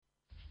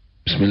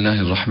بسم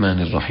الله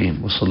الرحمن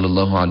الرحيم وصلى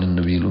الله على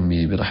النبي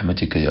الأمي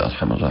برحمتك يا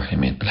أرحم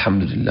الراحمين.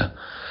 Alhamdulillah.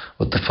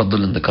 With the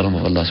fadl and the karam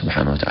of Allah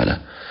subhanahu wa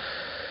ta'ala.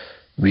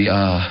 We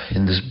are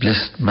in this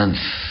blessed month,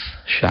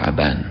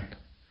 Sha'ban.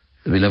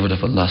 The beloved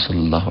of Allah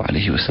sallallahu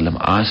alayhi wa sallam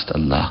asked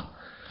Allah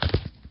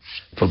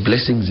for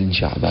blessings in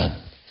Sha'ban.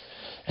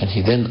 And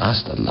he then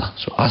asked Allah.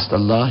 So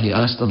he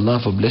asked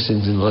Allah for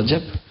blessings in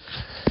Rajab,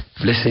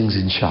 blessings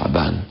in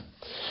Sha'ban.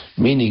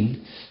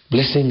 Meaning,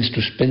 blessings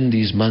to spend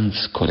these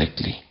months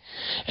correctly.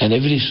 And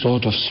every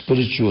sort of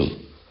spiritual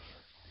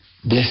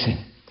blessing.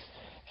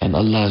 And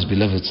Allah's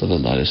beloved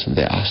sallallahu alayhi wa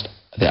sallam,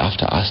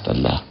 thereafter asked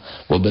Allah,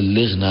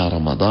 وَبَلِّغْنَا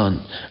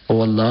Ramadan.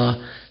 Oh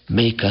Allah,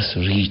 make us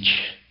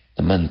reach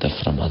the month of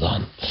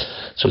Ramadan.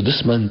 So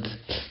this month,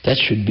 that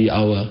should be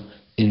our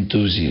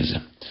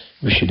enthusiasm.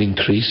 We should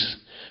increase.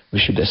 We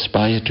should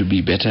aspire to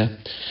be better.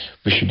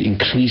 We should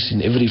increase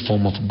in every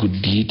form of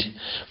good deed.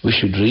 We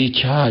should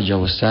recharge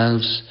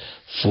ourselves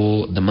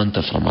for the month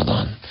of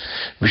Ramadan.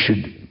 We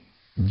should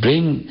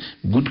bring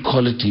good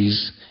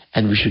qualities,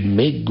 and we should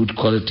make good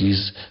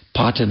qualities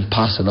part and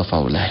parcel of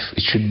our life.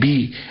 It should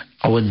be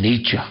our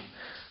nature.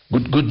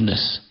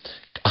 Goodness,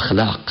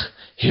 akhlaq,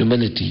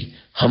 humility,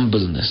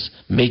 humbleness,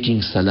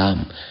 making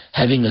salam,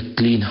 having a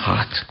clean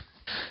heart,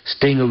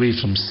 staying away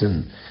from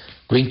sin,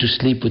 going to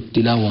sleep with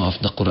tilawah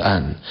of the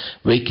Quran,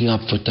 waking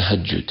up for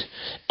tahajjud.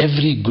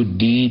 Every good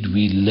deed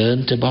we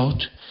learn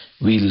about,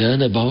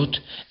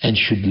 and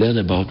should learn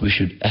about, we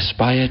should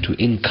aspire to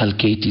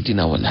inculcate it in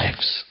our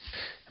lives.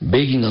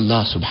 Begging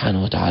Allah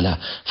subhanahu wa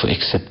ta'ala for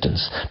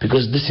acceptance.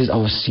 Because this is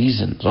our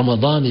season.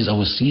 Ramadan is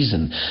our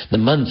season. The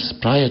months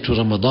prior to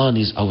Ramadan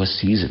is our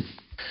season.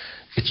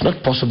 It's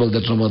not possible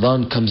that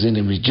Ramadan comes in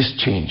and we just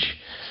change.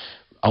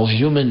 Our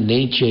human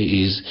nature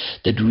is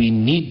that we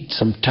need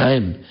some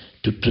time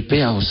to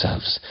prepare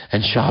ourselves.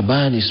 And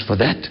Sha'ban is for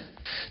that.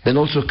 Then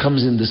also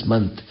comes in this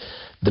month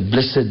the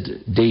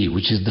blessed day,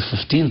 which is the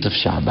 15th of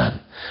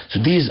Sha'ban.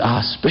 So these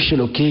are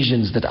special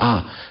occasions that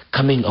are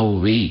coming our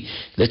way.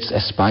 Let's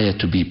aspire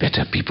to be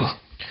better people.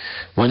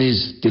 One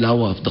is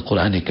tilawah of the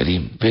Quran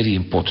Kareem, very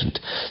important.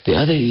 The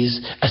other is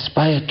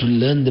aspire to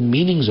learn the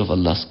meanings of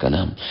Allah's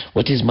kalam.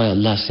 What is my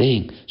Allah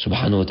saying,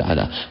 subhanahu wa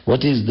ta'ala?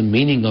 What is the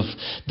meaning of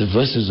the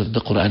verses of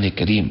the Quran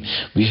Kareem?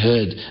 We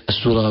heard a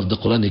surah of the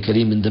Quran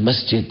Kareem in the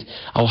masjid.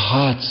 Our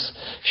hearts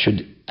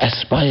should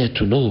aspire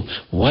to know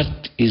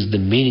what is the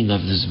meaning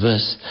of this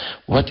verse.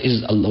 What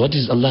is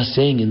Allah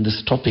saying in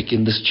this topic,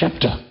 in this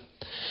chapter?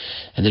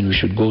 And then we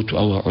should go to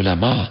our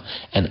ulama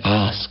and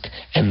ask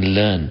and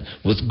learn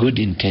with good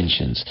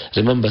intentions.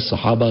 Remember,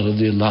 Sahaba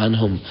radiallahu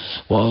anhum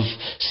were of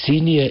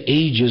senior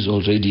ages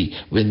already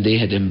when they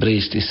had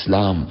embraced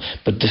Islam.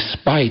 But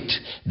despite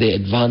their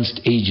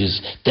advanced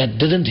ages, that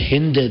didn't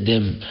hinder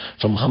them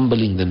from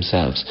humbling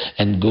themselves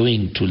and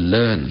going to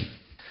learn.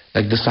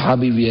 Like the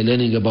Sahabi we are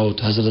learning about,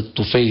 Hazrat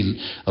Tufail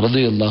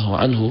radiallahu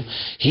anhu,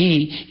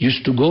 he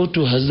used to go to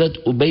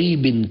Hazrat Ubay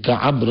bin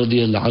Ka'ab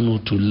radiallahu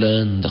anhu to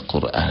learn the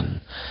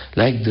Quran.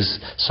 Like this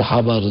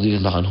Sahaba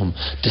radiallahu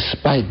anhum,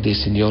 despite their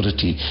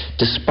seniority,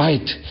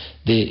 despite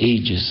their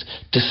ages,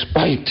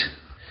 despite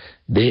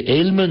their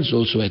ailments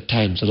also at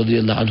times,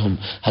 radiallahu anhum,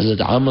 Hazrat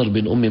Amr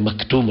bin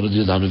Maktoum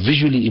radiallahu anhu,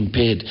 visually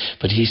impaired,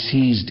 but he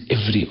seized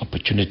every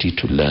opportunity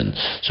to learn.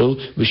 So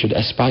we should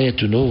aspire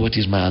to know what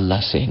is my Allah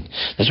saying.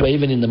 That's why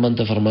even in the month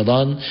of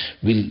Ramadan,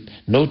 we'll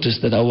notice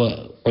that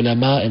our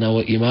ulama and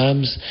our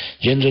imams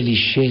generally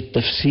share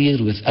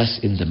tafsir with us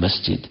in the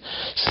masjid.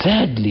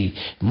 Sadly,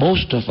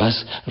 most of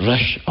us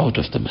rush out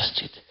of the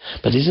masjid.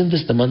 But isn't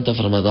this the month of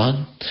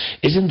Ramadan?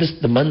 Isn't this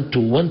the month to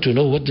want to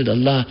know what is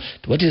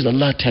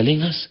Allah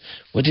telling us?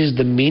 What is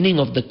the meaning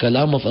of the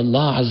kalam of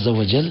Allah Azza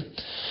wa Jal?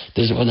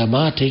 There's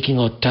ulama taking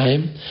out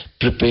time,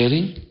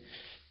 preparing,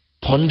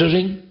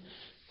 pondering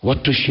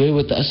what to share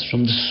with us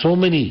from the so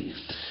many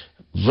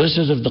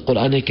verses of the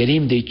Quran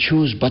Kareem. They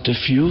choose but a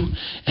few,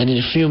 and in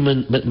a few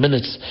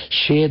minutes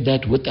share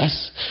that with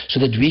us so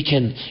that we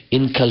can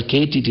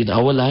inculcate it in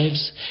our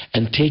lives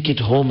and take it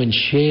home and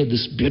share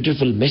this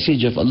beautiful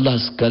message of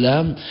Allah's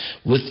kalam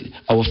with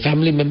our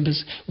family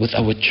members, with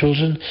our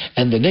children,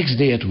 and the next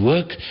day at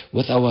work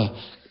with our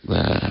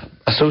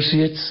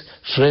associates,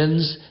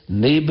 friends,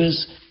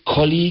 neighbors,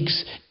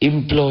 colleagues,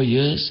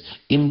 employers,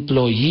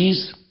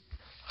 employees.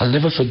 I'll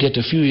never forget,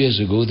 a few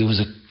years ago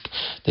there's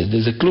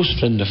a close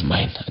friend of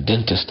mine, a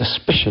dentist, a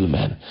special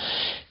man.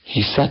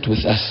 He sat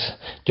with us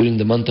during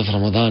the month of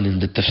Ramadan in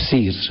the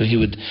tafsir. So he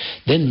would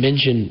then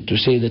mention to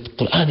say that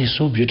Quran is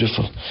so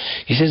beautiful.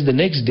 He says the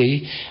next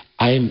day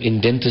I am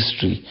in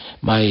dentistry.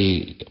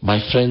 My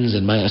friends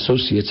and my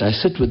associates, I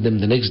sit with them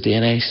the next day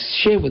and I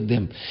share with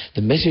them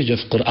the message of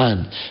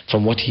Quran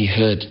from what he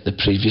heard the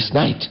previous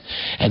night.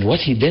 And what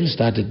he then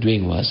started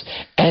doing was,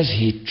 as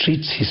he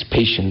treats his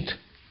patient,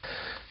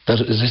 the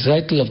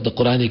recital of the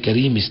Quran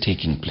Kareem is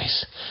taking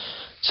place.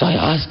 So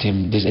I asked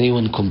him, does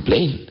anyone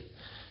complain?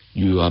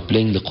 You are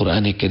playing the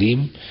Quran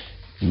Kareem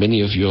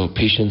many of your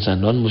patients are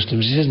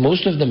non-Muslims. He says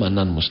most of them are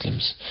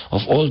non-Muslims,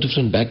 of all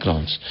different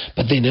backgrounds,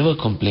 but they never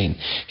complain.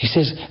 He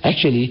says,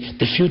 actually,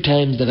 the few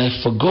times that I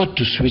forgot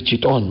to switch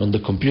it on the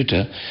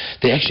computer,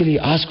 they actually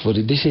ask for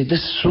it. They say,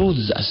 this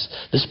soothes us,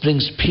 this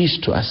brings peace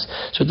to us.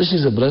 So this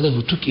is a brother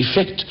who took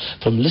effect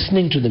from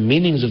listening to the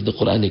meanings of the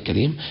Quran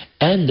Kareem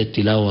and the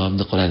tilawah of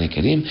the Quran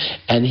Kareem,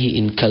 and he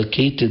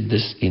inculcated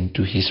this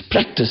into his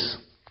practice.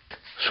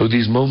 So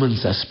these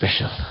moments are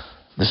special.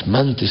 This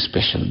month is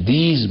special.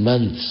 These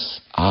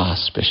months are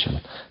special.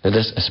 Let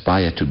us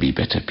aspire to be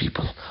better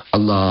people.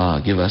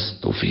 Allah give us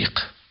tawfiq.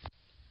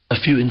 A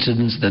few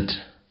incidents that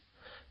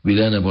we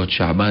learn about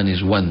Sha'ban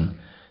is one.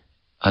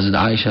 Hazrat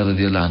Aisha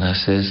radiallahu anha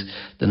says,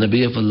 the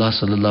Nabi of Allah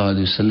sallallahu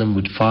alayhi wa sallam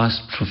would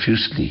fast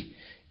profusely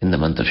in the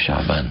month of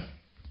Sha'ban.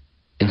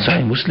 In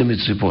Sahih Muslim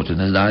it's reported,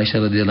 Hazrat Aisha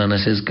radiallahu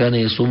anha says, كَانَ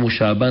يَصُومُ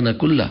شَعْبَانَ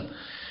كُلَّهُ.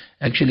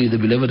 Actually, the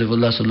beloved of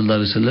Allah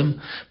sallallahu alaihi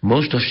wasallam,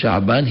 most of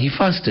Sha'ban he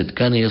fasted.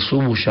 كان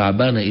يصوم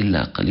شعبان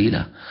إلا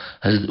قليلا.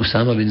 Hazrat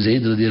Usama bin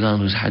Zayd radiallahu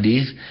anhu's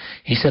hadith,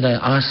 he said, I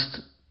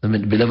asked the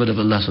beloved of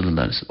Allah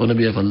sallallahu alaihi wasallam, O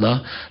Nabi of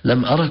Allah,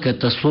 لم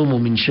أرك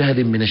تصوم من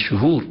شهر من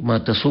الشهور ما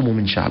تصوم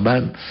من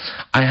شعبان.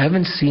 I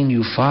haven't seen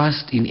you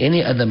fast in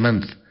any other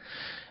month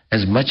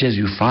as much as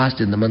you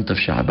fast in the month of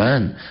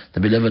Sha'ban. The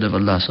beloved of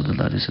Allah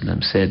sallallahu alaihi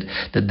wasallam said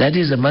that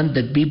is a month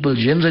that people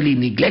generally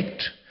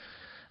neglect.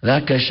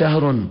 ذاك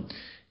شهر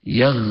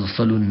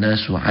يغفل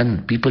الناس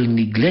عن. People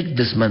neglect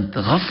this month.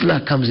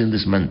 Ghafla comes in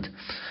this month.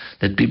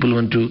 That people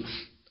want to,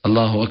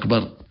 Allahu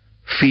Akbar,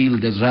 feel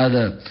that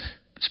rather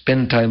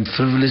spend time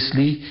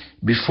frivolously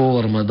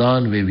before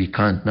Ramadan where we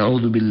can't.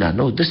 Na'udhu billah.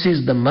 No, this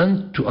is the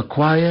month to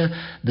acquire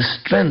the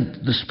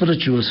strength, the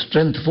spiritual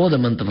strength for the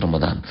month of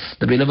Ramadan.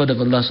 The beloved of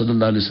Allah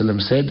sallallahu alaihi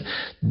wasallam said,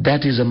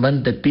 that is a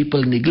month that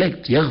people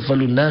neglect.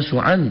 يغفل الناس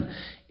عن.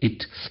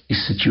 It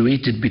is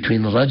situated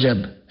between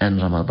Rajab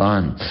and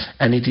Ramadan.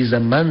 And it is a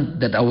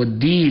month that our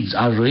deeds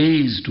are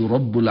raised to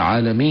Rabbul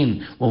Alameen.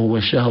 وَهُوَ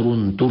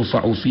شَهْرٌ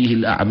تُرْفَعُ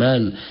فِيهِ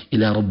الْأَعْمَالِ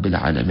إِلَى رَبِّ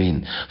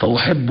الْعَالَمِينَ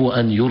فَأُحِبُّ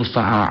أَنْ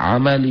يُرْفَعَ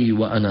عَمَلِي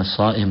وَأَنَا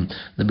صَائِمٌ.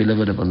 The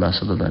beloved of Allah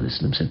sallallahu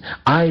alaihi wasallam said,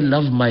 I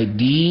love my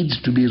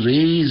deeds to be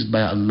raised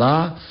by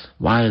Allah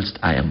whilst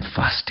I am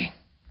fasting.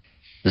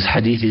 This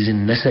hadith is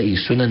in Nasa'i,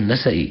 Sunan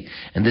Nasa'i.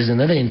 And there's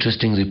another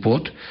interesting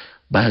report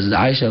by Hazrat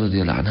Aisha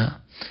radiallahu anha,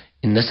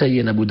 in Nasa'i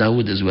and Abu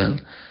Dawud as well.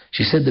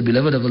 She said the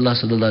beloved of Allah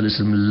sallallahu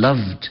alaihi wasallam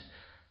loved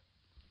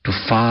to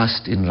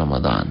fast in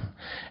Ramadan.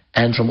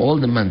 And from all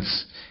the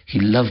months, he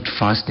loved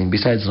fasting.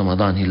 Besides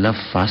Ramadan, he loved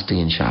fasting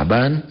in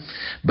Sha'ban.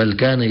 بَلْ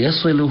كَانَ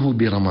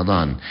يَصِلُهُ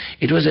بِرَمَضَانِ.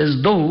 It was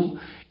as though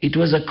it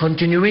was a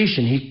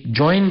continuation. He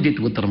joined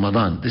it with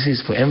Ramadan. This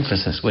is for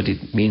emphasis. What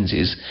it means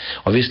is,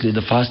 obviously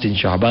the fast in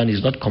Sha'ban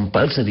is not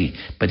compulsory,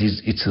 but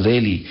it's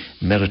really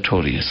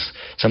meritorious.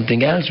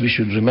 Something else we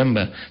should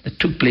remember that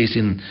took place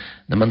in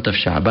the month of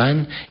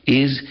Sha'ban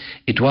is,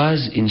 it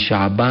was in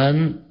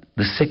Sha'ban,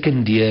 the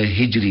second year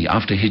Hijri,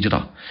 after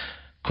Hijrah,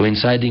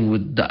 coinciding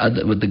with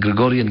the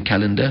Gregorian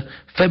calendar,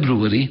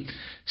 February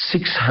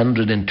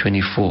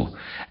 624.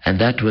 And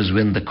that was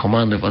when the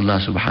command of Allah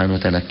subhanahu wa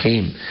ta'ala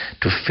came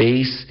to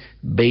face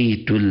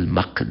Baytul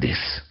Maqdis,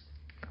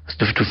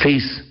 to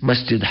face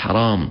Masjid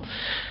Haram,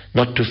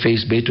 not to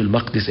face Baytul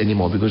Maqdis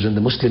anymore, because when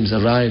the Muslims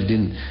arrived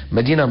in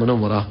Medina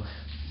Munawwara,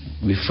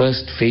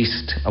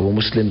 our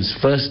Muslims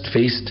first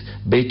faced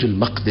Baytul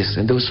Maqdis,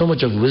 and there was so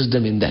much of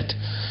wisdom in that.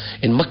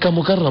 In Makkah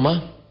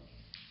Mukarramah,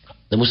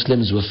 the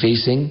Muslims were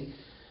facing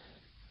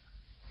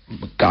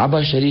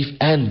Kaaba Sharif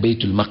and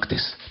Baytul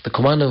Maqdis. The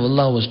command of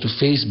Allah was to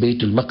face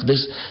Baytul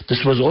Maqdis.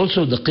 This was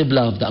also the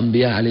Qibla of the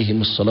Anbiya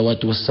alayhim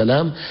as-salawatu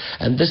was-salam,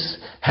 and this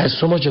has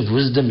so much of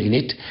wisdom in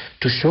it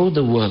to show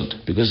the world,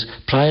 because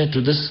prior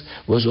to this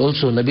was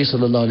also Nabi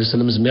sallallahu alayhi wa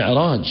sallam's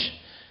Mi'raj,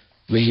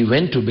 where he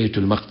went to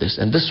Baytul Maqdis,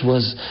 and this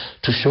was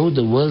to show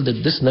the world that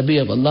this Nabi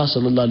of Allah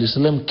sallallahu alayhi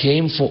wa sallam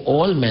came for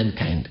all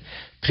mankind.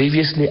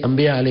 Previously,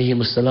 Anbiya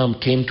alayhim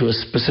as-salam came to a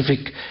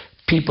specific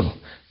people,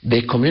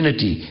 their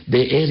community,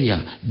 their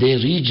area, their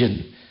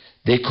region,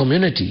 their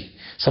community.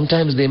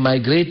 Sometimes they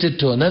migrated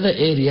to another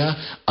area.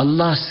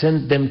 Allah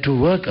sent them to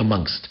work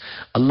amongst.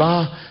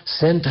 Allah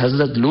sent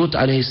Hazrat Lut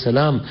alayhi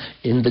salam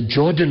in the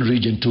Jordan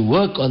region to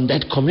work on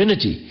that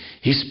community,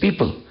 his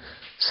people,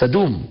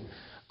 Sadum.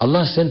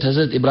 Allah sent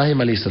Hazrat Ibrahim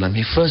alayhi salam.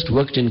 He first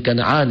worked in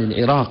Canaan in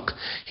Iraq.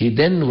 He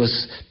then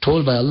was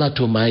told by Allah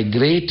to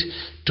migrate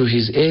to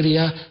his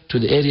area, to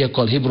the area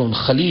called Hebron,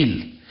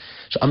 Khalil.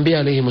 So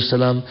Anbiya alayhi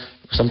salam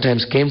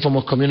sometimes came from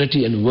a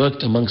community and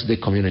worked amongst their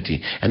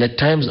community. And at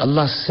times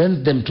Allah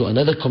sent them to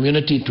another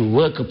community to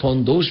work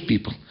upon those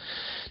people.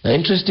 Now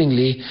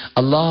interestingly,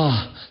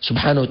 Allah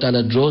subhanahu wa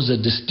ta'ala draws a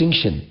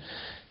distinction,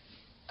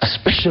 a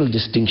special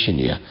distinction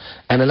here.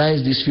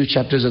 Analyze these few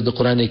chapters of the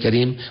Quran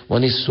Kareem.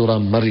 One is Surah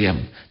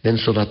Maryam, then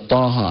Surah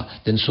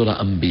Taha, then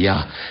Surah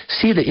Anbiya.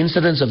 See the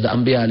incidents of the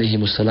Anbiya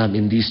alayhimus salam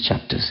in these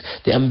chapters.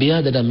 The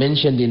Anbiya that are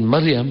mentioned in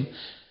Maryam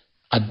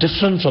are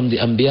different from the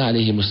Anbiya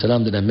alayhimus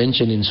salam that are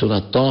mentioned in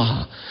Surah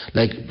Taha.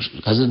 Like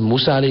Hazrat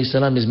Musa alayhi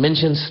salam is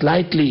mentioned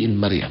slightly in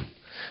Maryam.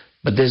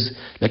 But there's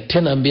like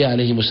 10 Anbiya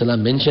alayhimus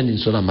salam mentioned in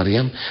Surah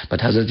Maryam,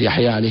 but Hazrat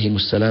Yahya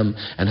alayhimus salam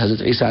and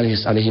Hazrat Isa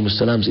alayhimus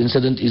salam's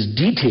incident is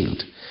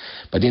detailed.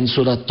 But in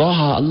Surah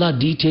Taha, Allah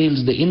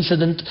details the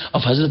incident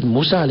of Hazrat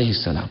Musa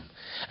alayhis salam.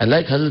 And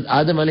like Hazrat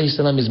Adam alayhis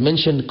salam is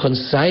mentioned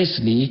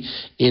concisely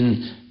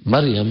in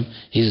Maryam,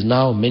 he is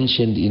now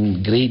mentioned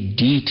in great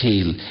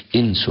detail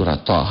in Surah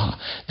Taha.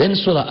 Then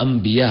Surah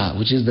Anbiya,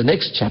 which is the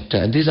next chapter,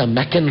 and these are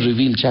Meccan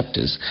revealed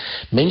chapters,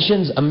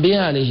 mentions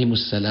Anbiya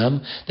alayhimus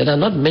salam that are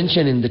not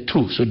mentioned in the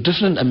two. So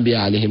different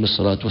Anbiya alayhimus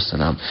salatu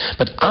wassalam.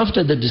 But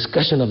after the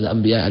discussion of the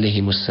Anbiya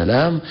alayhimus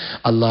salam,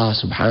 Allah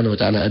subhanahu wa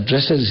ta'ala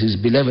addresses His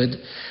beloved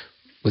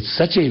with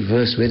such a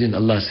verse wherein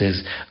Allah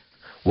says,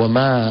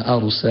 وَمَا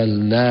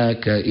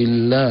أَرْسَلْنَاكَ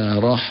إِلَّا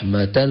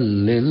رَحْمَةً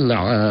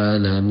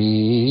لِلْعَالَمِينَ.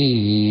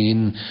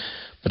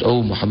 But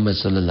O Muhammad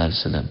sallallahu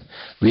alaihi wasallam,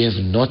 we have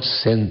not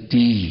sent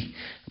thee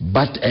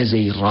but as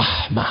a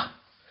rahmah.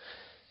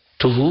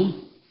 To who?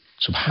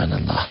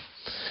 Subhanallah.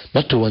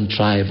 Not to one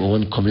tribe or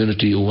one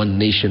community or one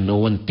nation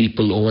or one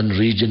people or one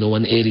region or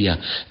one area.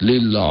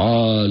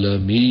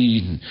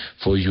 لِلْعَالَمِينَ.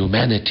 For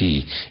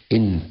humanity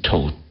in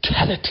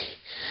totality.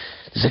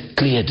 There's a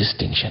clear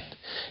distinction.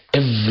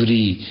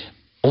 Every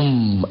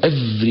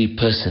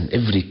person,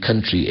 every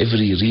country,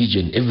 every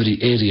region, every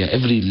area,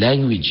 every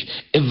language,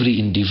 every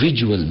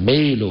individual,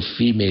 male or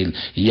female,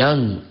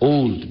 young,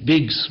 old,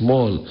 big,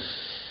 small,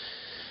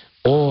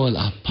 all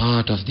are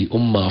part of the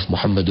ummah of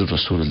Muhammadur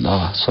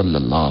Rasulullah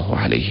sallallahu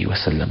alayhi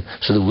wasallam.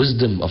 So the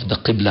wisdom of the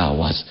Qibla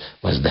was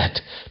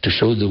that, to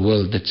show the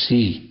world that,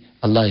 see,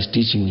 Allah is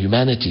teaching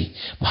humanity.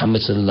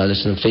 Muhammad sallallahu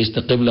alayhi wa sallam faced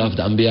the Qibla of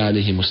the Anbiya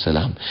alayhimus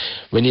salam.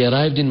 When he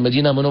arrived in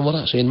Medina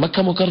Munawwara, so in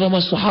Makkah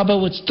Mukarramah,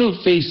 Sahaba would still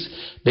face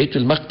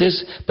Baytul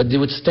Maqdis, but they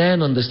would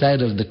stand on the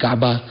side of the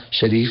Kaaba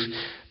Sharif,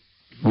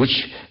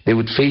 which they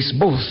would face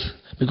both,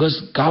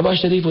 because Kaaba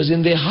Sharif was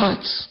in their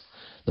hearts.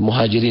 The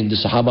Muhajirin, the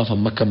Sahaba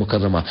from Makkah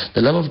Mukarramah, the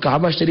love of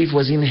Kaaba Sharif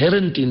was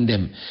inherent in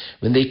them.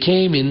 When they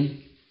came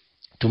in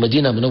to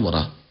Medina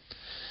Munawwara,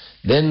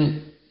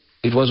 then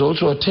it was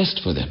also a test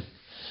for them.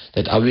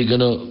 That are we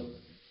going to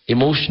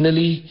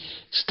emotionally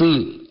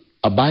still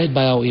abide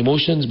by our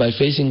emotions by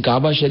facing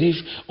Kaaba Sharif,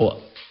 or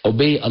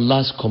obey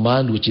Allah's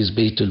command, which is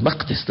Baytul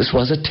Maqdis? This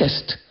was a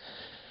test.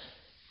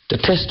 The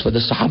test for the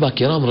Sahaba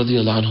Kiram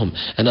radiallahu anhum.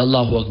 And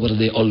Allahu Akbar,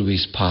 they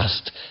always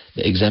passed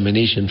the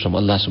examination from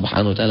Allah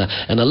subhanahu wa ta'ala.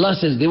 And Allah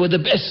says they were the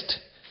best.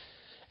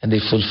 And they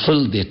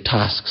fulfilled their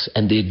tasks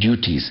and their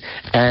duties,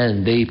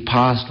 and they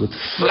passed with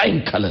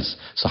flying colors,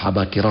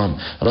 Sahaba Kiram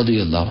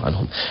radiyallahu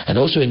anhum. And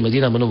also in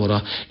Medina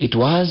Munawwara, it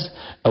was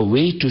a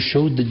way to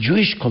show the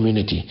Jewish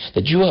community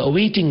that you are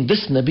awaiting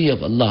this Nabi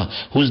of Allah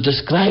who is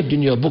described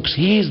in your books.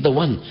 He is the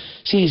one.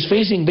 See, he's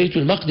facing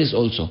Baytul Maqdis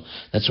also.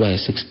 That's why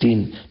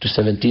 16 to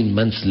 17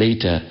 months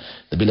later,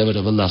 the beloved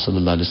of Allah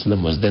sallallahu alaihi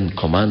wasallam was then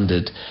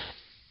commanded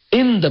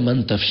in the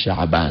month of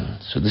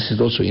Sha'ban. So this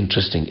is also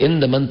interesting. In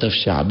the month of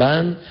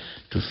Sha'ban,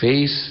 to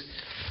face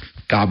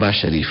Kaaba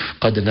Sharif.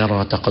 قَدْ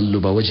نَرَى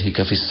تَقَلُّبَ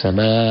وَجْهِكَ فِي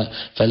السَّمَاءِ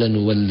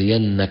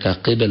فَلَنُوَلِّيَنَّكَ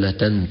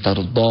قِبْلَةً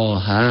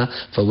تَرْضَاهَا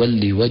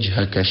فَوَلِّ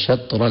وَجْهَكَ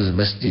شَطْرَ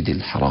الْمَسْجِدِ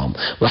الْحَرَامِ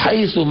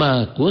وَحَيْثُ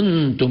مَا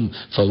كُنْتُمْ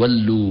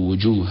فَوَلُّوا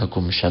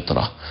وُجُوهَكُمْ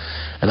شَطْرَهُ.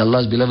 And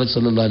Allah's beloved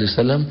sallallahu alaihi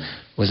wasallam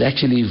was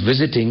actually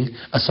visiting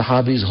a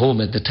Sahabi's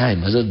home at the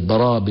time, Hazrat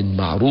Bara bin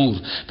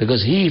Ma'rur,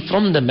 because he,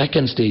 from the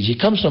Meccan stage, he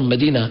comes from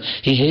Medina,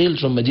 he hailed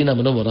from Medina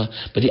Munawwara,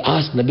 but he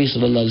asked Nabi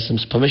sallallahu alaihi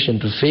wasallam's permission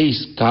to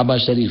face Kaaba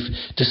Sharif,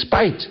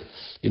 despite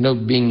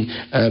being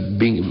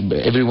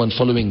everyone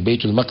following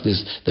Baytul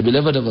Maqdis. The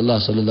beloved of Allah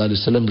sallallahu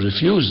alaihi wasallam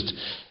refused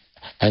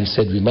and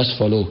said, we must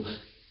follow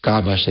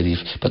Kaaba Sharif.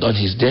 But on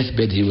his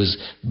deathbed, he was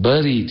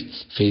buried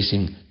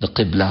facing the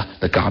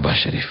Qibla, the Kaaba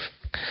Sharif.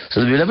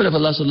 So the beloved of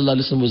Allah sallallahu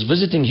alaihi wasallam was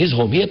visiting his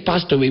home. He had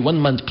passed away 1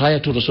 month prior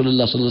to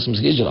Rasulullah sallallahu alaihi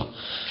wasallam's hijrah.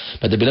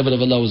 But the beloved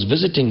of Allah was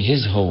visiting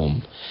his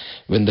home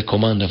when the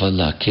command of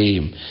Allah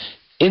came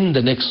in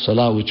the next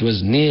salah, which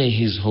was near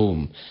his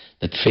home,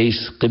 that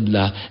faced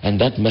Qibla, and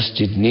that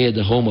masjid near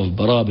the home of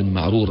Bara bin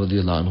Ma'rur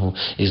radiallahu anhu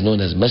is known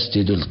as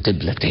Masjidul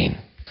Qiblatain.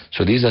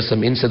 So these are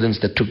some incidents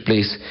that took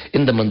place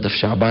in the month of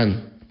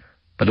Sha'ban.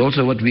 But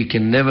also what we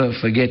can never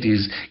forget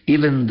is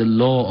even the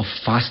law of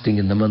fasting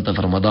in the month of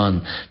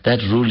Ramadan. That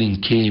ruling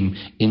came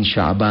in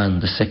Sha'ban,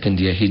 the 2nd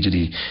year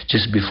Hijri,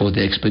 just before the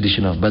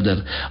expedition of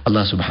Badr.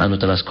 Allah subhanahu wa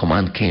ta'ala's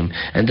command came.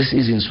 And this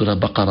is in Surah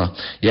Baqarah.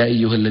 Ya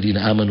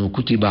ayyuhalladhina amanu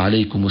kutiba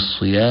alaykumus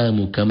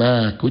siyamu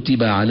kama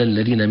kutiba ala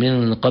alladhina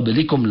min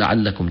qablikum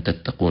la'allakum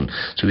tattaqun.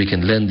 So we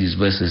can learn these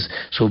verses.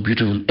 So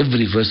beautiful.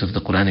 Every verse of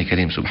the Quran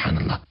Kareem,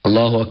 subhanallah.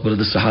 Allahu Akbar,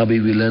 the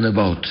Sahabi we learn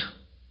about,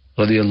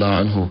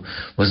 radiyallahu anhu,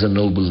 was a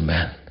noble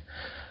man.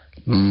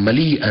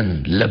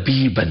 Mali'an,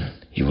 labiban.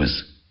 He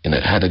was,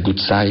 had a good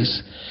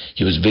size.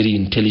 He was very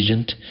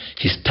intelligent.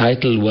 His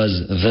title was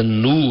the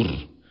Nur,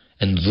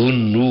 and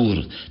Dhun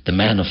Nur, the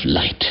man of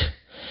light.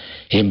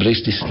 He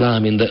embraced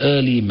Islam in the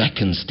early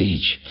Meccan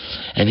stage.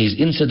 And his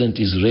incident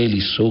is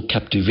really so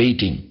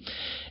captivating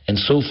and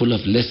so full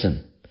of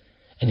lesson.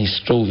 And he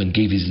strove and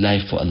gave his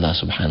life for Allah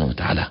subhanahu wa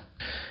ta'ala.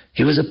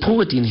 He was a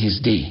poet in his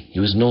day. He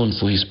was known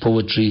for his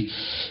poetry.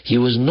 He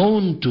was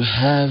known to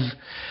have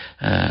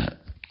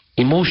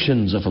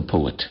emotions of a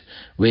poet,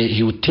 where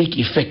he would take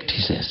effect,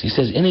 he says. He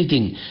says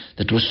anything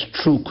that was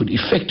true could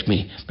affect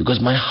me because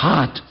my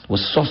heart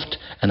was soft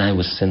and I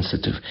was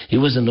sensitive. He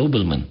was a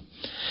nobleman.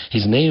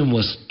 His name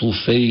was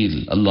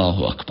Tufail.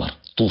 Allahu Akbar.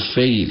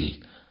 Tufail.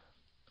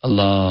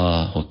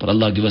 Allahu Akbar.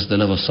 Allah give us the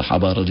love of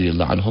Sahaba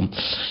radiallahu anhum.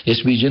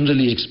 Yes, we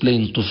generally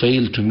explain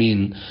Tufail to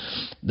mean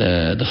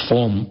the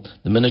form,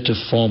 the diminutive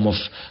form of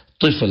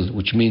Tifl,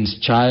 which means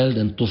child,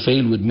 and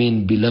Tufail would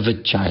mean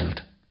beloved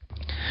child.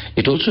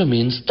 It also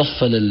means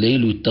طفل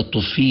الليل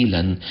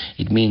تطفيلا.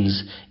 It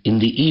means in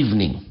the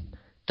evening,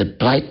 the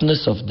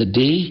brightness of the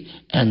day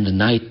and the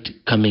night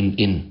coming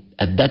in.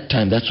 At that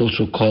time, that's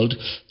also called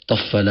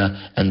طفل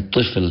and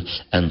طفل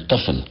and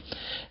طفل.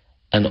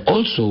 And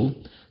also,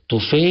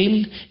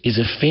 Tufail is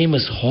a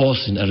famous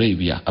horse in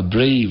Arabia, a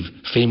brave,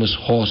 famous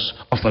horse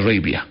of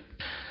Arabia.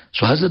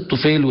 So Hazrat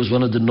Tufail was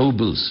one of the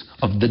nobles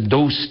of the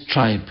Daws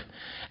tribe,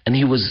 and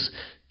he was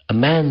a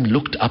man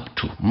looked up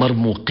to,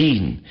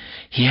 marmuqeen.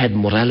 He had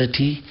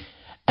morality,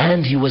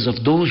 and he was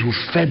of those who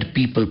fed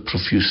people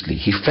profusely.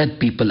 He fed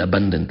people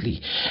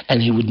abundantly,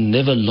 and he would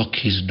never lock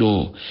his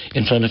door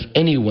in front of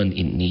anyone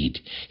in need.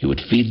 He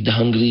would feed the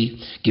hungry,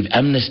 give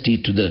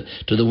amnesty to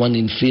the one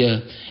in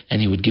fear,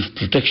 and he would give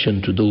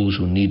protection to those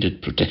who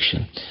needed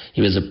protection.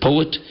 He was a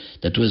poet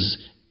that was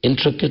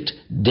intricate,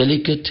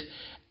 delicate,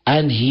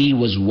 and he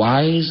was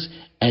wise,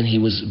 and he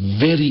was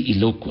very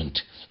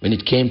eloquent. When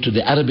it came to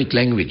the Arabic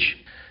language,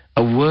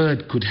 a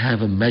word could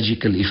have a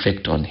magical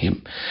effect on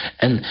him.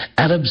 And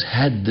Arabs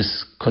had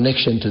this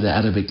connection to the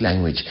Arabic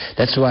language.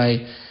 That's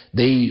why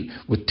they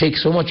would take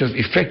so much of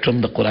effect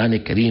from the Quran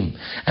Kareem.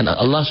 And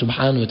Allah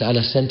subhanahu wa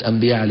ta'ala sent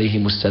Anbiya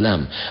alayhimus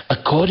salam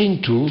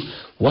according to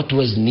what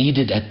was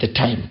needed at the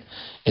time.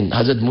 In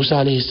Hazrat Musa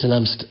alayhi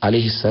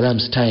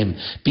salam's time,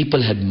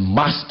 people had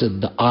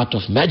mastered the art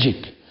of magic.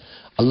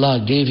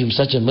 Allah gave him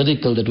such a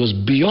miracle that was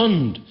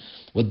beyond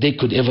what they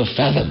could ever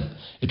fathom.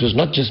 It was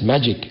not just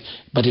magic,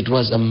 but it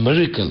was a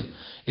miracle.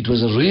 It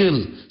was a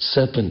real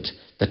serpent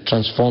that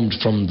transformed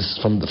from the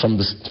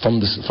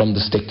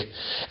stick.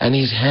 And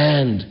his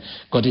hand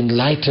got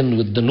enlightened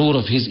with the nur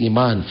of his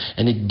iman,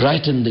 and it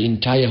brightened the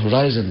entire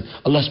horizon.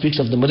 Allah speaks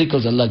of the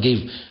miracles Allah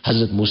gave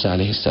Hazrat Musa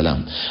alayhi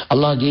salam.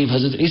 Allah gave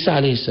Hazrat Isa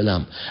alayhi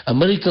salam a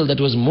miracle that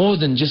was more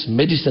than just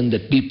medicine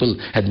that people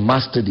had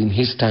mastered in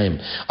his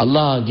time.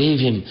 Allah gave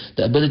him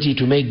the ability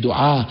to make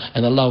dua,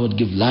 and Allah would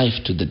give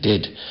life to the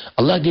dead.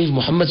 Allah gave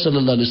Muhammad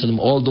sallallahu alayhi wa sallam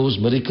all those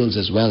miracles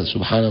as well,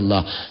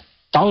 subhanallah.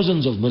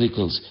 Thousands of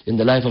miracles in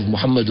the life of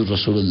Muhammadur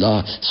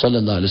Rasulullah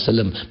sallallahu alaihi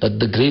wasallam, but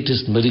the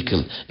greatest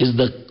miracle is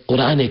the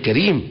Quran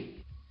Kareem.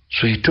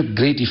 So he took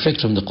great effect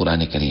from the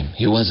Quran Kareem.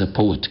 He was a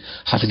poet.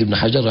 Hafiz ibn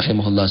Hajar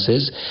rahimahullah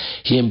says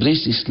he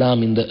embraced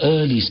Islam in the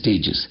early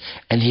stages,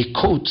 and he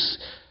quotes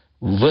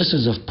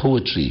verses of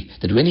poetry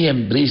that when he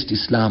embraced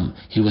Islam,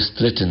 he was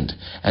threatened,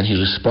 and he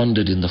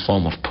responded in the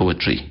form of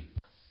poetry.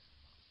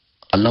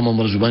 Allama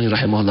Marjubani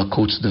rahimahullah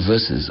quotes the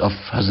verses of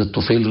Hazrat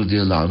Tufail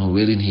radiallahu anhu,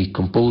 wherein he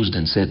composed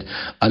and said,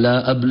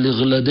 أَلَا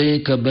أَبْلِغْ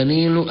لَدَيْكَ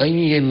بَنِي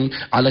لُؤَيٍّ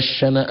عَلَى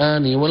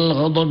الشَّنَآنِ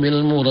وَالْغَضَبِ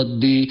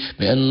الْمُرَدِّ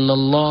بِأَنَّ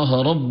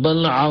اللَّهَ رَبَّ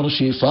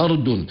الْعَرْشِ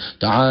فَرْدٌ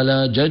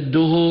تَعَالَى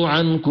جَدُّهُ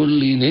عَنْ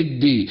كُلِّ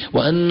نِدِّ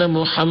وَأَنَّ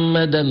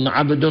مُحَمَّدًا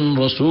عَبْدٌ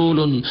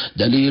رَسُولٌ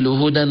دَلِيلُ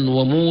هُدًى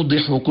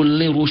وَمُوضِحُ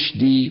كُلِّ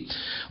رُشْدِ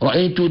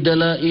رأيت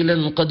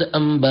دلائلا قد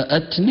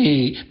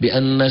أنبأتني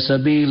بأن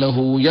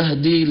سبيله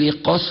يهدي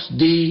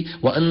لقصدي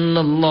وأن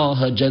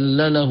الله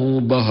جل له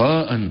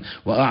بهاء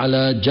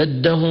وأعلى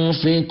جده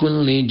في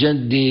كل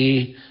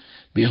جدي.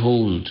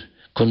 Behold,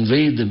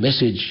 convey the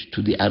message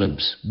to the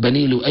Arabs.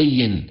 Bani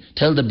Lu'ayyin,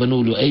 tell the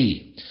Banu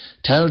Lu'ay,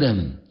 tell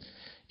them,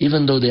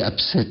 even though they're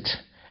upset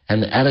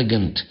and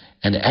arrogant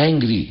and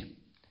angry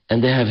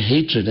and they have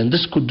hatred and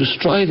this could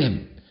destroy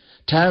them,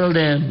 tell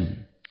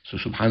them. So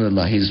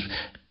subhanallah, he's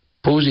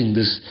posing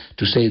this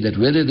to say that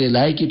whether they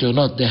like it or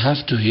not, they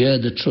have to hear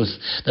the truth,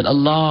 that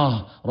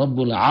Allah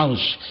Rabbul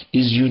Arsh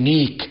is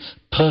unique,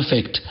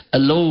 perfect,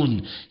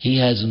 alone. He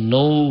has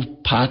no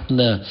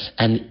partner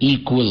and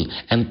equal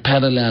and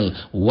parallel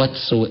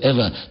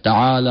whatsoever.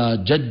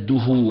 Ta'ala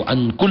jadduhu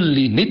an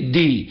kulli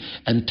niddi.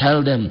 And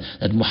tell them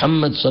that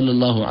Muhammad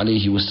sallallahu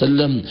alayhi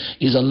wasallam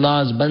is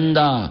Allah's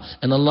banda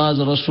and Allah's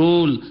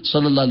Rasul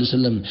sallallahu alayhi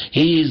wasallam.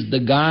 He is the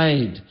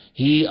guide.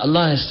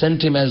 Allah has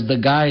sent him as the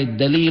guide,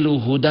 Dalilu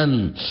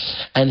Hudan,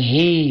 and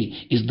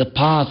he is the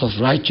path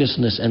of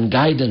righteousness and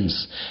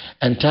guidance.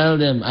 And tell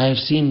them, I have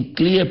seen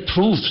clear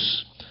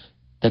proofs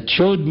that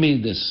showed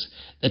me this,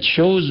 that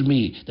shows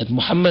me that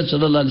Muhammad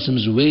sallallahu alaihi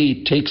wasallam's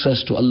way takes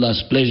us to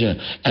Allah's pleasure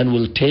and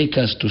will take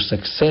us to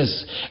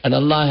success. And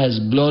Allah has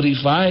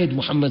glorified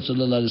Muhammad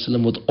sallallahu alaihi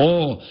wasallam with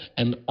awe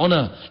and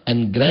honor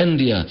and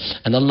grandeur.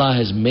 And Allah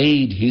has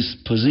made his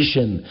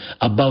position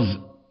above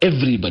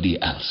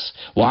everybody else.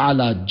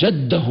 وَعَلَى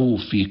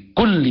جَدَّهُ فِي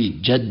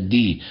كُلِّ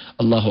جَدِّي.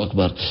 Allahu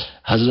Akbar.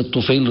 Hazrat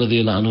Tufail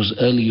radiallahu anhu's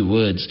early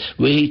words,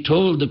 where he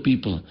told the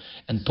people,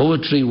 and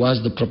poetry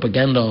was the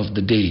propaganda of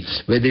the day,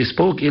 where they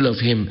spoke ill of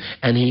him,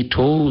 and he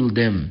told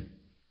them,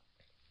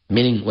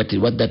 meaning what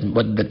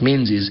that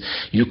means is,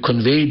 you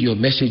conveyed your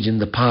message in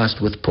the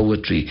past with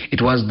poetry.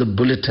 It was the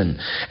bulletin.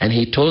 And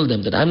he told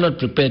them that I'm not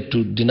prepared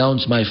to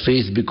denounce my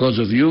faith because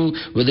of you,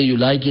 whether you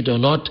like it or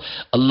not.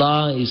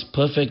 Allah is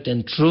perfect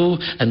and true,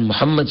 and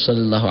Muhammad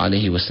sallallahu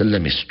alaihi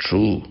wasallam is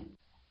true.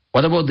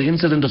 What about the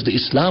incident of the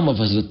Islam of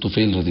Hazrat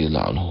Tufail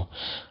radiallahu anhu?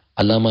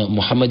 Allama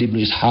Muhammad ibn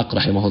Ishaq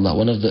rahimahullah,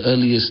 one of the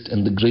earliest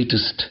and the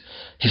greatest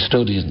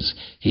historians,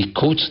 he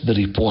quotes the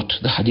report,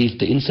 the hadith,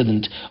 the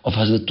incident of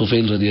Hazrat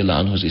Tufail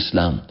radiallahu anhu's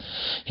Islam.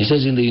 He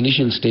says in the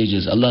initial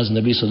stages, Allah's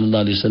Nabi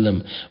sallallahu alayhi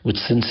wasallam would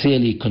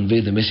sincerely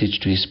convey the message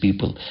to his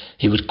people.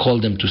 He would call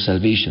them to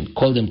salvation,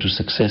 call them to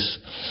success.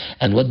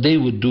 And what they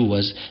would do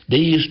was,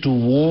 they used to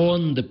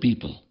warn the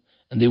people,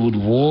 and they would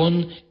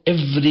warn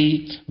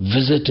every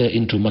visitor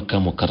into Makkah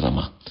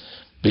Mukarramah,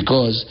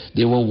 because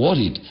they were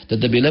worried that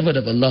the beloved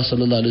of Allah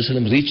sallallahu alaihi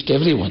wasallam reached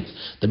everyone.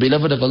 The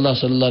beloved of Allah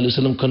sallallahu alaihi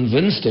wasallam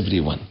convinced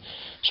everyone.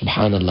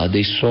 Subhanallah,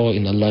 they saw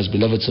in Allah's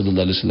beloved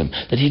sallallahu alaihi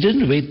wasallam that he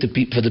didn't wait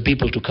for the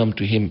people to come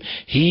to him.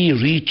 He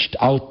reached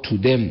out to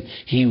them.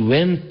 He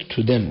went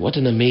to them. What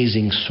an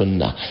amazing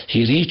sunnah.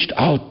 He reached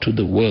out to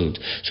the world.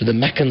 So the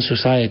Meccan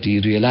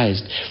society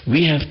realized,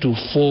 we have to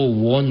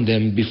forewarn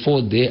them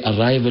before their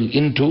arrival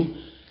into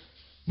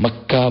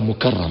Makkah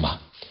Mukarramah.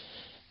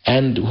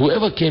 And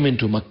whoever came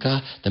into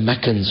Makkah, the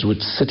Meccans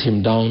would sit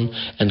him down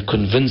and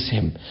convince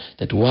him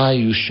that why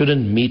you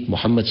shouldn't meet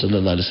Muhammad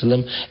sallallahu alaihi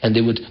wasallam, and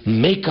they would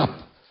make up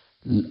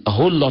a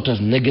whole lot of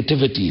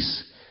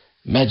negativities,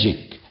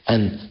 magic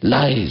and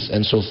lies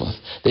and so forth.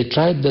 They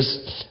tried this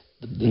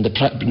in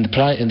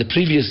the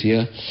previous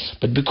year,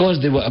 but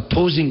because they were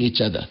opposing each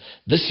other,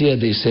 this year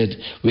they said,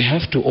 we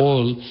have to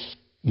all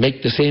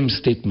make the same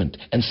statement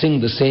and sing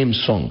the same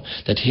song,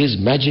 that his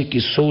magic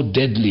is so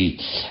deadly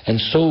and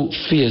so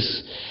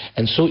fierce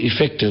and so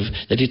effective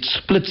that it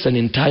splits an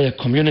entire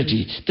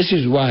community. This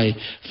is why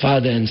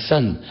father and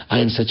son are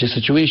in such a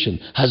situation,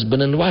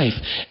 husband and wife,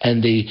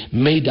 and they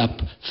made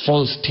up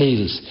false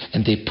tales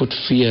and they put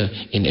fear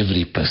in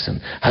every person.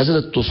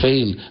 Hazrat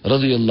Tufail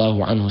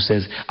radiallahu anhu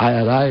says,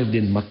 I arrived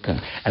in Makkah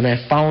and I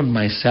found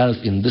myself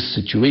in this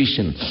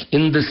situation,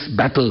 in this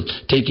battle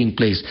taking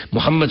place.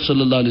 Muhammad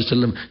sallallahu alaihi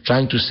wasallam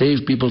trying to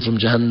save people from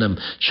Jahannam,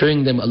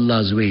 showing them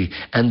Allah's way,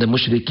 and the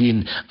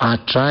mushrikeen are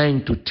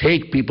trying to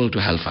take people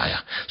to hellfire.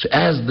 So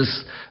as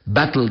this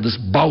battle, this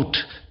bout,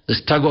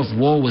 this tug of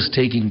war was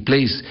taking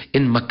place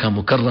in Makkah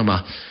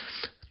Mukarramah,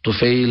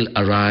 Tufail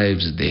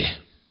arrives there.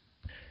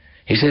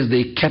 He says,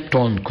 they kept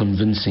on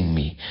convincing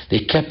me.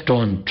 They kept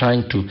on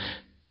trying to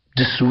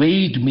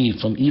dissuade me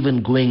from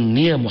even going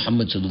near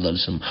Muhammad sallallahu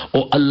alaihi wasallam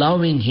or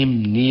allowing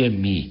him near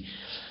me.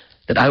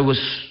 That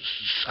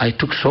I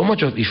took so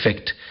much of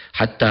effect.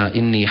 حتى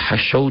إني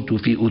حشوت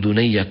في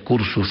أذني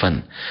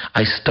كرسفا.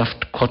 I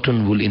stuffed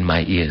cotton wool in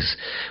my ears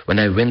when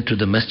I went to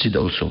the masjid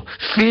also,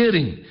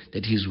 fearing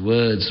that his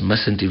words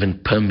mustn't even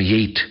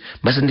permeate,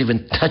 mustn't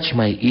even touch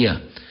my ear.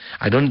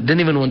 I didn't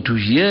even want to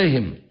hear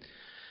him.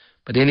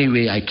 But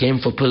anyway, I came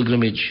for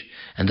pilgrimage,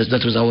 and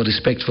that was our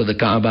respect for the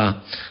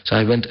Kaaba. So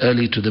I went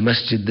early to the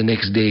masjid the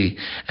next day,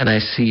 and I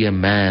see a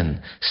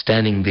man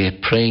standing there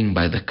praying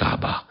by the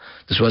Kaaba.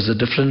 This was a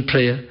different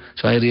prayer,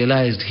 so I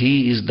realized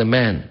he is the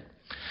man.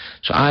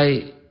 So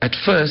I, at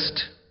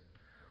first,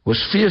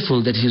 was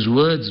fearful that his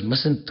words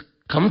mustn't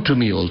come to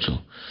me also.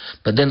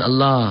 But then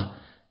Allah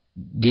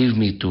gave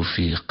me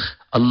tawfiq.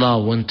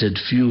 Allah wanted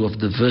few of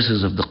the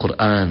verses of the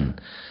Quran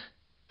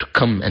to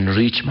come and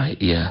reach my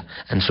ear.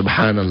 And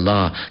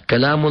subhanallah,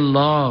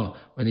 kalamullah,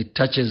 when it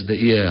touches the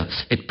ear,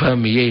 it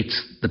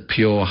permeates the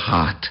pure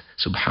heart.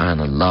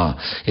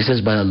 Subhanallah. He says,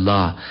 by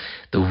Allah,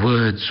 the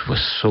words were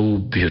so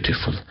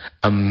beautiful,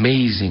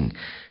 amazing,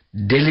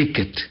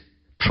 delicate,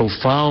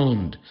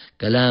 profound.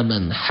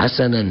 Kalaman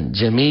hasanan,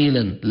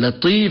 jamilan,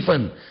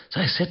 latifan.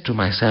 So I said to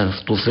myself,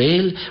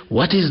 Tufail,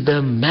 what is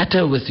the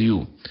matter with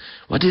you?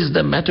 What is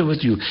the matter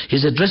with you?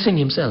 He's addressing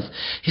himself.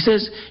 He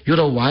says, you're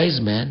a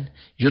wise man,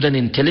 you're an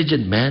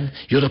intelligent man,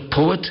 you're a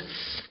poet.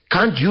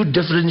 Can't you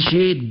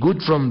differentiate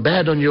good from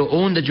bad on your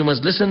own, that you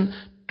must listen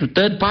to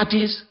third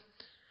parties?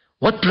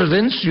 What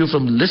prevents you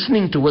from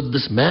listening to what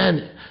this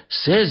man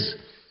says?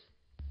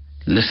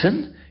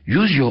 Listen,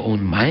 use your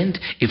own mind.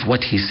 If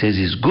what he says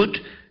is good,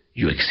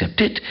 you accept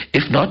it.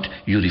 If not,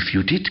 you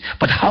refute it.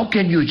 But how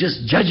can you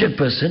just judge a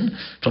person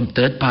from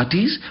third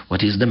parties?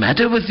 What is the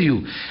matter with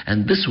you?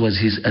 And this was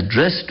his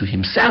address to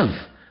himself,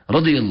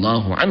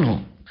 radiyallahu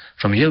anhu.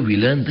 From here we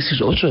learn this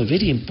is also a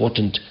very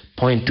important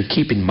point to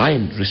keep in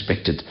mind,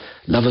 respected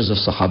lovers of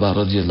Sahaba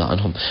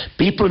radiyallahu anhum.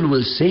 People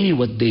will say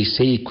what they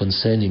say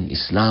concerning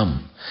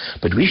Islam,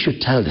 but we should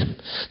tell them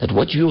that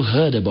what you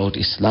heard about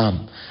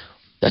Islam,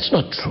 that's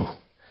not true.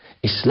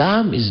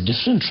 Islam is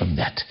different from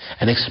that,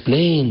 and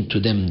explain to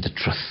them the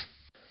truth.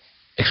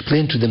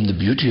 Explain to them the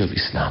beauty of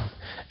Islam.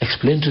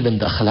 explain to them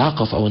the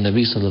akhlaq of our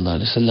Nabi sallallahu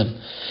alaihi wasallam,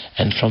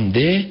 and from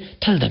there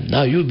tell them,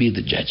 now you be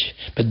the judge.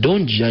 But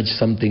don't judge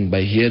something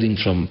by hearing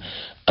from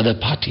other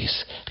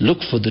parties. Look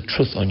for the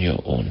truth on your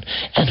own.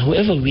 And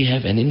whoever we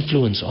have an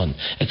influence on,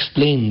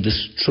 explain this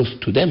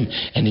truth to them,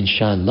 and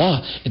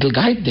inshallah, it'll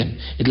guide them.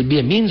 It'll be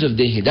a means of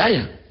their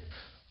hidayah.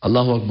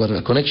 Allahu Akbar.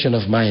 A connection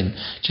of mine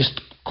just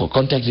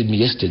contacted me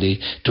yesterday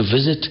to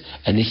visit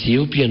an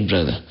Ethiopian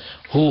brother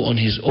who on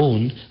his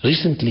own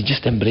recently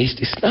just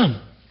embraced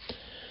Islam.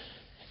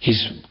 He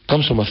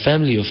comes from a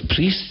family of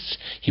priests.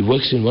 He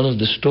works in one of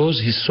the stores.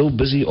 He's so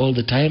busy all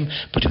the time,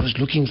 but he was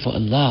looking for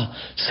Allah,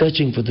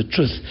 searching for the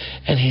truth.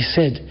 And he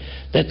said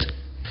that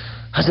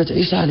Hazrat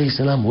Isa alayhi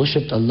salam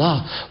worshipped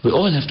Allah. We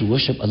all have to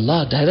worship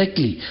Allah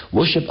directly.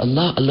 Worship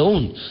Allah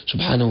alone,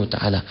 subhanahu wa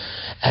ta'ala.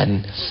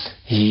 And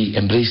he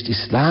embraced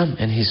Islam,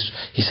 and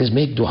he says,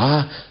 make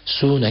dua,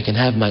 soon I can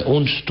have my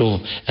own store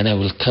and I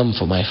will come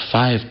for my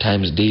 5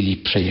 times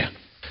daily prayer.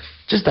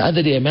 Just the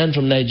other day, a man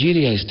from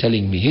Nigeria is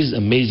telling me his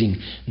amazing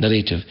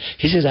narrative.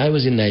 He says, I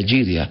was in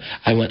Nigeria,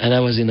 I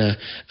was in a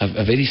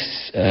very,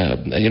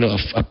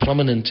 a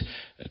prominent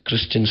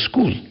Christian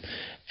school.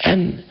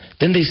 And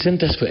then they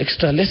sent us for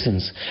extra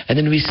lessons. And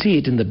then we see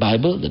it in the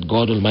Bible that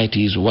God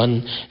Almighty is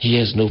one, He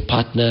has no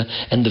partner,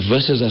 and the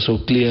verses are so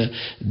clear.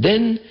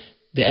 Then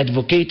they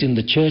advocate in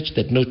the church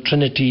that no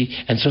Trinity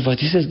and so forth.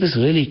 He says, this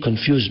really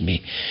confused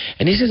me.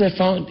 And he says, I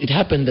found it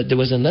happened that there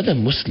was another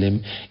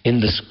Muslim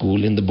in the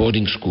school, in the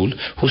boarding school,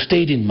 who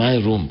stayed in my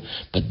room.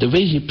 But the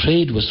way he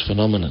prayed was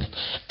phenomenal.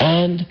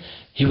 And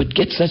he would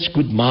get such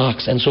good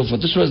marks and so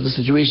forth. This was the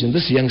situation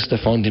this youngster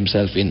found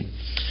himself in.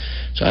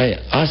 So I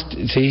asked,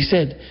 so he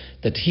said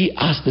that he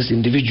asked this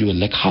individual,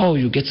 like, how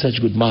you get such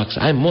good marks?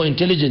 I'm more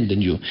intelligent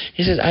than you.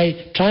 He says,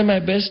 I try my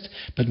best,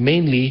 but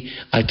mainly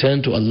I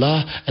turn to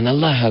Allah and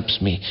Allah helps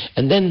me.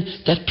 And then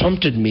that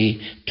prompted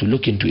me to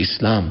look into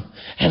Islam.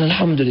 And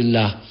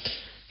alhamdulillah,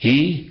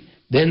 he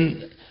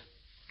then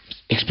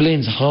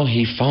explains how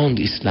he found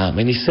Islam,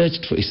 and he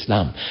searched for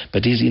Islam.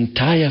 But his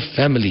entire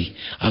family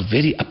are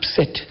very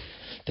upset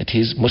that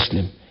he's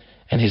Muslim,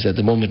 and he's at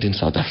the moment in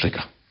South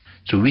Africa.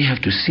 So we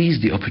have to seize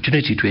the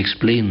opportunity to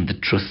explain the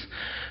truth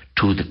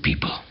to the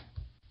people.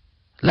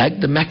 Like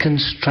the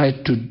Meccans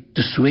tried to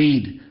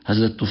dissuade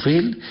Hazrat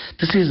Tufail,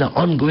 this is an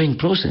ongoing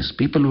process.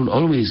 People will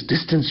always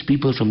distance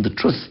people from the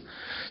truth.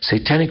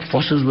 Satanic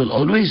forces will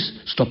always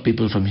stop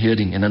people from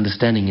hearing and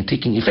understanding and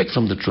taking effect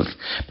from the truth.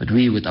 But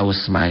we, with our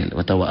smile,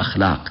 with our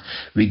akhlaq,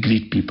 we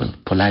greet people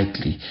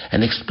politely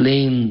and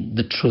explain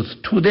the truth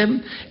to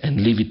them and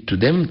leave it to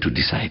them to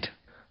decide.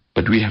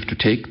 But we have to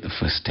take the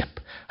first step.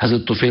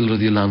 Hazrat Tufail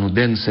radiallahu anhu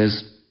then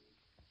says,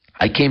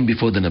 I came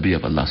before the Nabi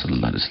of Allah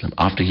sallallahu alaihi wasallam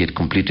after he had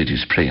completed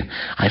his prayer.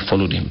 I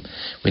followed him.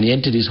 When he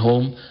entered his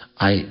home,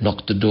 I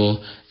knocked the door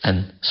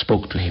and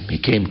spoke to him.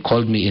 He came,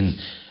 called me in,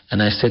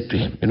 and I said to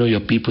him,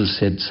 your people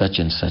said such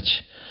and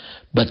such,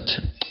 but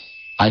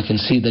I can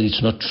see that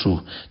it's not true.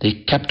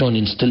 They kept on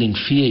instilling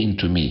fear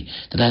into me,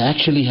 that I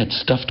actually had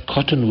stuffed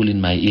cotton wool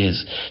in my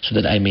ears so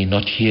that I may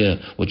not hear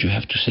what you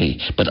have to say.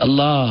 But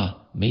Allah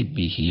made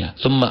me hear.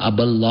 ثُمَّ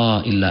أَبَى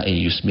اللَّهِ إِلَّا أَن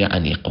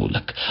يُسْمِعَنِي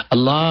قَوْلَكَ.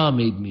 Allah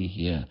made me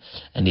hear.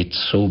 And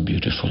it's so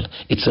beautiful.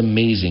 It's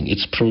amazing.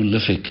 It's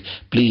prolific.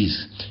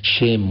 Please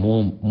share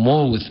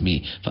more with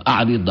me.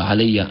 فَأَعْرِضْ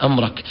عَلَيَّ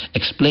أَمْرَكَ.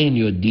 Explain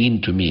your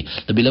deen to me.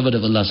 The beloved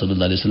of Allah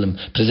sallallahu alaihi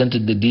wasallam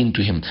presented the deen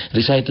to him,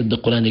 recited the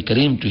Quran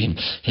Kareem to him.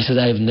 He said,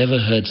 I have never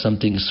heard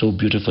something so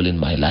beautiful in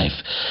my life.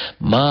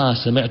 مَا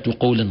سَمِعْتُ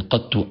قَوْلًا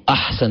قَدْتُ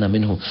أَحْسَنَ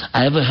مِنْهُ.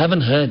 I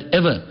haven't heard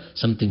ever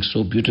something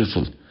so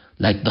beautiful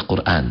like the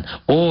Quran,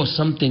 or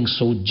something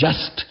so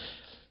just,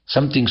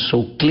 something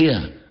so clear.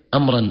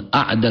 Amran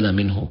a'dala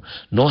minhu.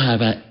 Nor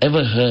have I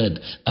ever heard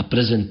a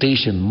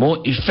presentation more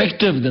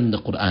effective than the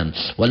Quran.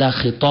 Wala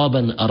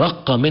khitaban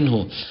araqqa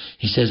minhu.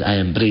 He says, I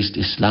embraced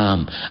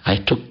Islam, I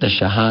took the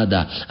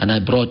Shahada, and I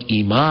brought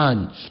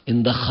Iman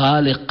in the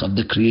Khaliq of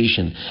the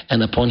creation,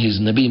 and upon his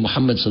Nabi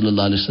Muhammad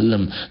sallallahu alaihi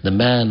wasallam,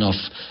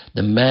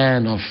 the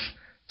man of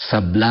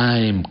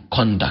sublime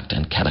conduct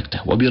and character.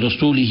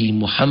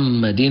 وَبِرَسُولِهِ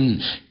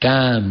مُحَمَّدٍ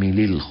كَامِلِ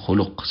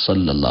الْخُلُقِ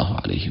صلى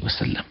الله عليه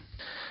وسلم.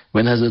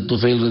 When Hazrat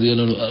Tufail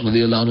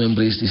radiallahu anhu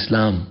embraced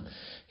Islam,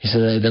 he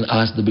said, I then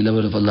asked the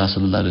beloved of Allah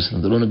sallallahu alaihi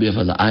wasallam, the Nabi of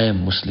Allah, I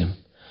am Muslim,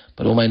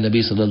 but oh my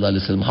Nabi sallallahu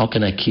alaihi wasallam, how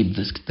can I keep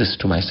this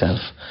to myself?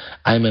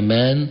 I am a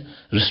man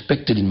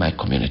respected in my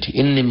community.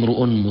 إِنِّي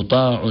امْرُؤٌ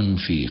مُطَاعٌ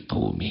فِي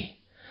قَوْمِي.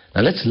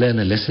 Now let's learn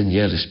a lesson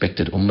here,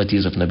 respected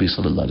ummatis of Nabi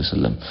sallallahu alaihi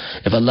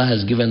wasallam. If Allah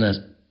has given us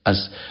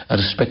a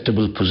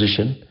respectable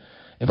position,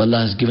 if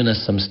Allah has given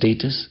us some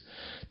status,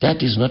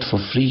 that is not for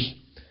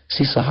free.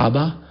 See,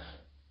 Sahaba,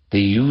 they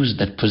used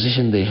that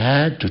position they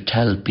had to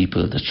tell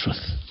people the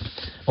truth.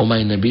 Oh my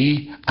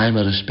Nabi, I'm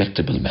a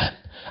respectable man.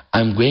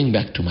 I'm going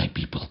back to my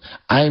people.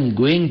 I'm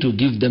going to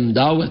give them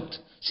dawat.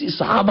 See,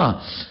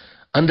 Sahaba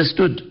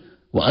understood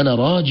وأنا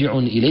راجع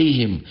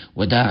إليهم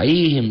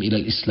وداعيهم إلى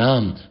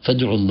الإسلام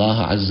فادعوا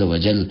الله عز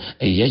وجل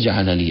أن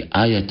يجعل لي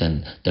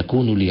آية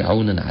تكون لي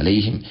عونا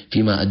عليهم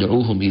فيما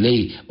أدعوهم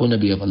إليه. O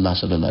Nabi of Allah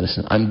sallallahu alaihi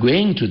wasallam, I'm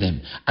going to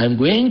them. I'm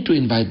going to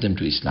invite them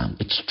to Islam.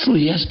 It's true,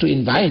 he has to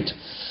invite.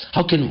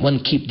 How can one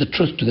keep the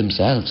truth to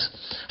themselves?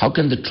 How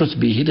can the truth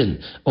be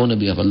hidden? O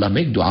Nabi of Allah,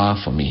 make dua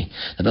for me,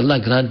 that Allah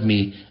grant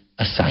me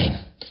a sign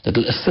that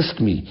will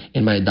assist me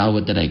in my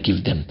da'wah that I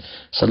give them.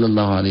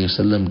 Sallallahu alayhi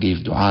wasallam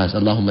gave du'as.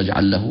 Allahumma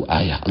ja'al lahu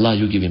ayah. Allah,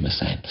 you give him a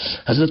sign.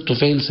 Hazrat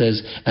Tufail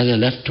says, as I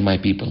left to my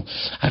people,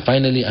 I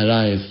finally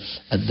arrived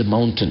at the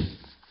mountain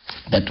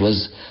that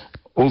was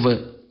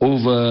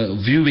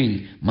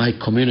overviewing my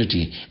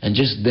community. And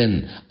just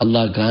then,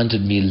 Allah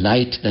granted me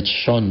light that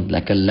shone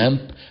like a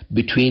lamp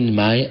between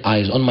my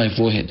eyes, on my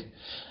forehead.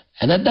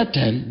 And at that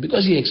time,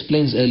 because he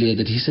explains earlier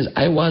that he says,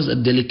 I was a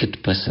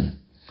delicate person.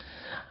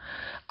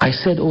 I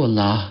said, oh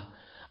Allah,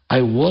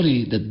 I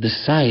worry that the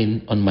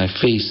sign on my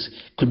face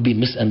could be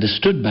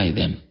misunderstood by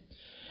them.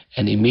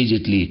 And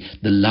immediately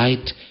the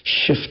light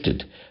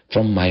shifted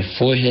from my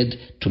forehead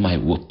to my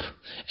whoop.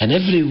 And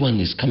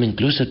everyone is coming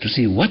closer to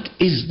see, what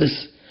is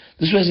this?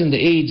 This was in the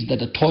age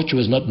that a torch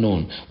was not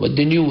known. What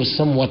they knew was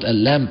somewhat a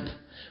lamp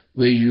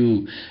where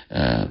you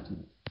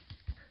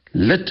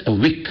lit a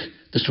wick.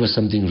 This was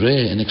something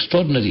rare and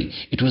extraordinary.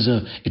 It was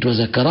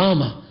a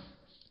karama.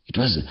 It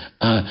was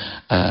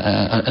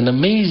an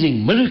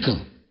amazing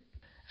miracle.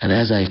 And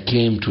as I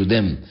came to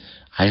them,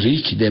 I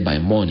reached there by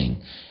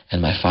morning,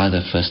 and my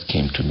father first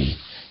came to me.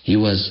 He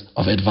was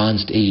of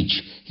advanced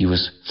age. He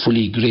was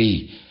fully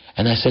grey.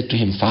 And I said to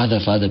him, Father,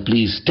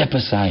 please step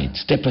aside.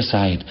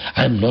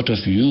 I'm not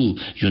of you,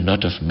 you're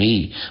not of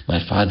me. My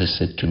father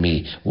said to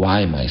me,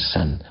 why my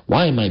son?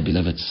 Why my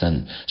beloved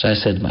son? So I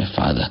said, my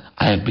father,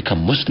 I have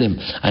become Muslim.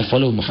 I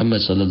follow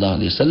Muhammad sallallahu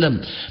alaihi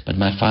wasallam. But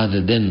my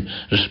father then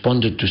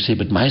responded to say,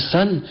 but my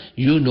son,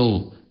 you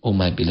know, oh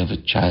my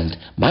beloved child,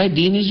 my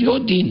deen is your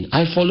deen.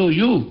 I follow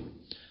you.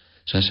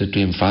 So I said to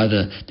him,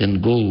 Father, then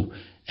go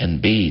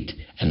and bathe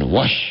and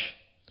wash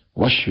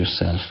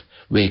yourself.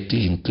 Wear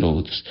clean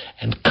clothes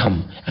and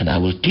come, and I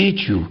will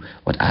teach you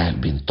what I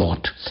have been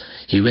taught.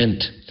 He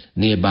went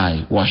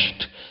nearby,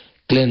 washed,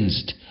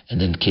 cleansed,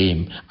 and then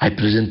came. I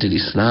presented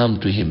Islam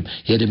to him.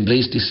 He had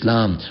embraced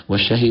Islam.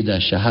 وَشَهِدَ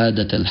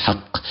شَهَادَةَ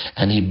الْحَقِّ,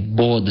 and he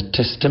bore the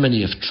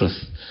testimony of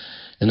truth.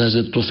 And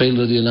Hazrat Tufail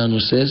radiallahu anhu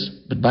says,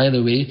 but by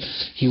the way,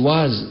 he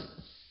was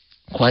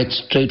quite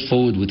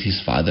straightforward with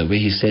his father, where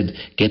he said,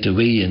 get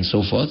away and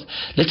so forth.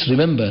 Let's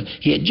remember,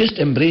 he had just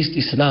embraced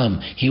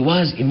Islam. He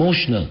was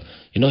emotional.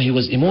 He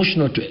was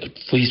emotional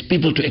for his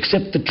people to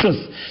accept the truth.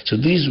 So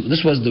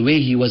this was the way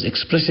he was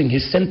expressing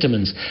his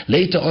sentiments.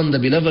 Later on, the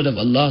beloved of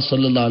Allah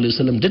sallallahu alaihi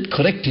wasallam did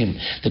correct him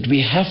that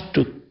we have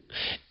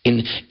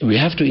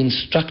to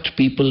instruct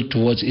people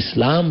towards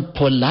Islam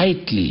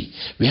politely.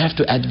 We have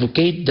to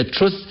advocate the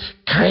truth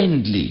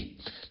kindly,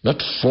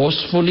 not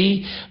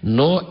forcefully,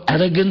 nor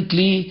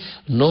arrogantly,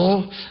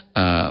 nor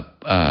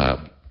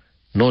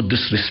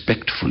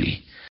disrespectfully.